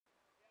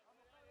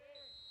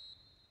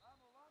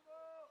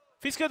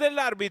Fischio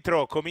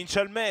dell'arbitro,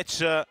 comincia il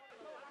match.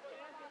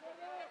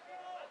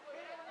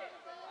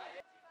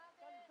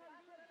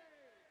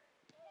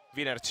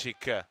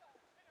 Vinarcic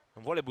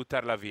non vuole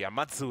buttarla via,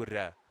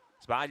 Mazur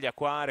sbaglia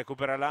qua,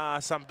 recupera la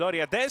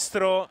Sampdoria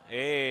destro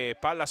e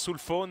palla sul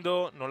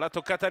fondo, non l'ha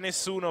toccata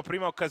nessuno,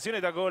 prima occasione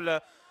da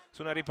gol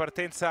su una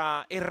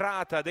ripartenza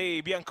errata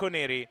dei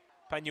bianconeri.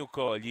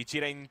 Pagnucco gli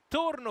gira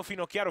intorno,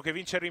 Finocchiaro che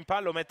vince il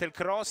rimpallo, mette il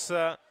cross.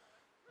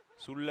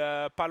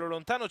 Sul palo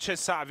lontano c'è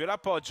Savio,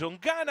 l'appoggio,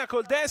 Ngana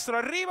col destro,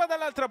 arriva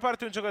dall'altra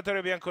parte un giocatore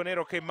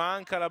bianconero che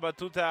manca la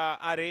battuta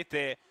a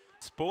rete,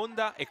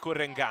 sponda e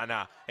corre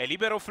Ngana, è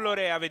libero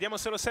Florea, vediamo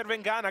se lo serve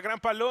Ngana, gran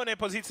pallone,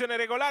 posizione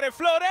regolare,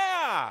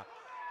 Florea!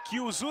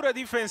 Chiusura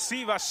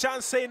difensiva,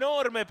 chance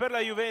enorme per la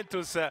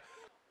Juventus.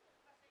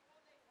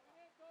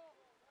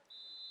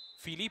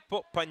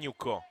 Filippo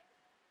Pagnucco.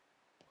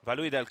 Va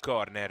lui dal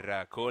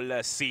corner, col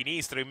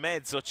sinistro in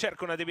mezzo,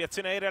 cerca una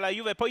deviazione aerea la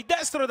Juve, poi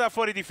destro da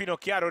fuori di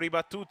Finocchiaro,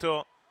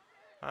 ribattuto,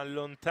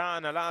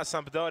 allontana la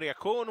Sampdoria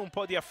con un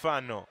po' di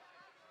affanno.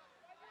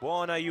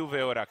 Buona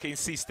Juve ora che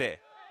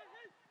insiste.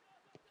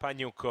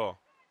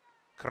 Pagnucco,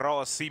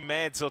 cross in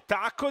mezzo,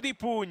 tacco di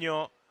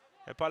pugno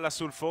e palla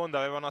sul fondo,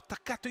 avevano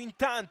attaccato in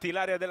tanti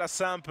l'area della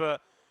Samp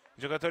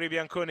i giocatori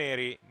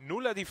bianconeri,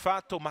 nulla di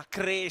fatto ma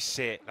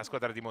cresce la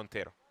squadra di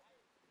Montero.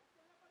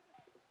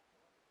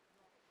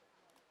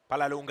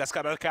 Palla lunga,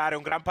 scavalcare,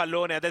 un gran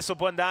pallone, adesso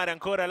può andare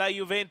ancora la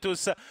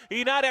Juventus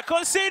in area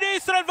col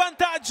sinistro, il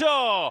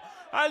vantaggio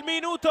al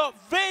minuto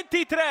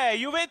 23,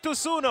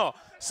 Juventus 1,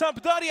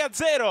 Sampdoria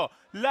 0,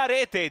 la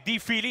rete di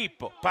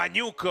Filippo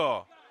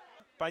Pagnucco.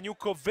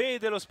 Pagnucco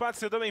vede lo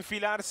spazio dove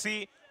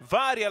infilarsi,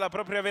 varia la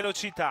propria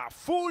velocità,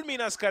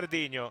 fulmina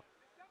Scardigno.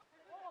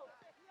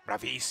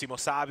 Bravissimo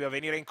Savio a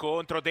venire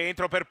incontro,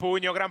 dentro per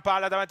Pugno, gran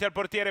palla davanti al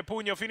portiere,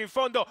 Pugno fino in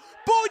fondo,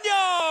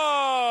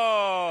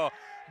 Pugno!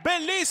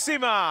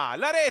 Bellissima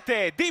la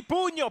rete di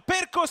Pugno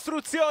per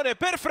costruzione,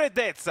 per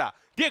freddezza.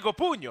 Diego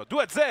Pugno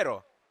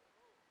 2-0.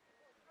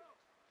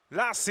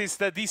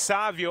 L'assist di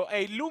Savio è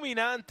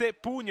illuminante.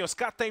 Pugno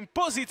scatta in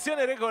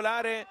posizione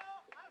regolare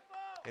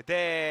ed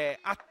è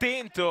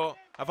attento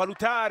a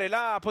valutare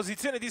la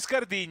posizione di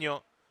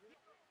Scardigno.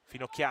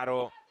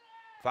 Finocchiaro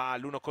va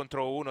all'1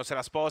 contro 1, se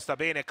la sposta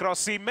bene,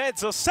 cross in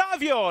mezzo,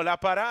 Savio, la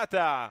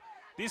parata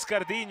di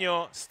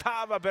Scardigno,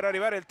 stava per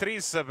arrivare il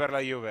tris per la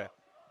Juve.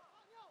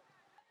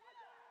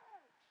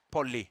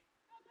 Polli,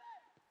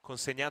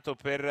 consegnato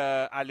per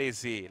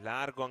Alesi,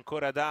 largo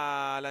ancora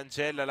da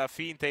Langella, la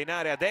finta in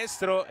area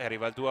destro e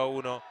arriva il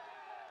 2-1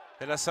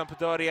 della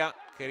Sampdoria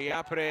che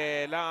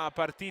riapre la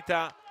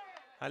partita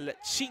al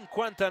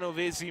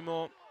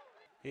 59esimo,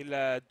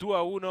 il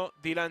 2-1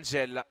 di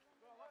Langella.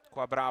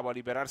 Qua bravo a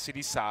liberarsi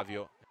di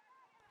Savio,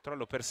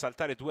 controllo per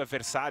saltare due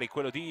avversari,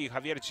 quello di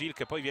Javier Gil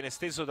che poi viene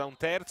steso da un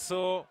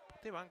terzo,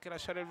 poteva anche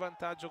lasciare il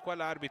vantaggio qua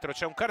l'arbitro,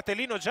 c'è un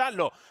cartellino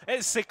giallo, è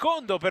il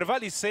secondo per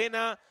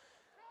Valissena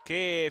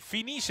che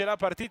finisce la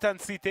partita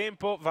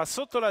anzitempo, va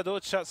sotto la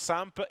doccia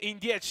Samp in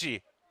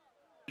 10.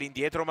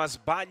 L'indietro ma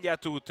sbaglia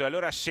tutto e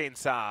allora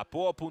Scienza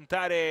può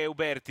puntare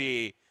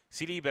Uberti,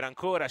 si libera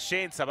ancora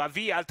Scienza, va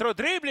via, altro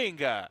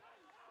dribbling,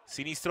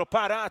 sinistro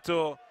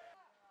parato,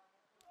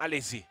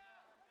 Alesi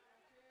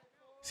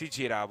si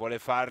gira, vuole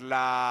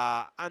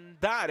farla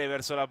andare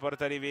verso la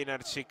porta di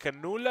Vinarcic,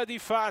 nulla di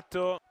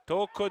fatto,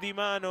 tocco di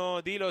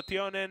mano di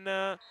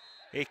Lotionen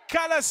e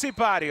cala il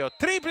sipario,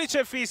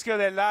 triplice fischio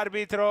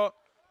dell'arbitro.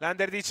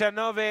 L'Under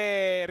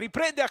 19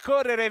 riprende a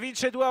correre,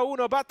 vince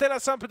 2-1, batte la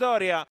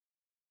Sampdoria.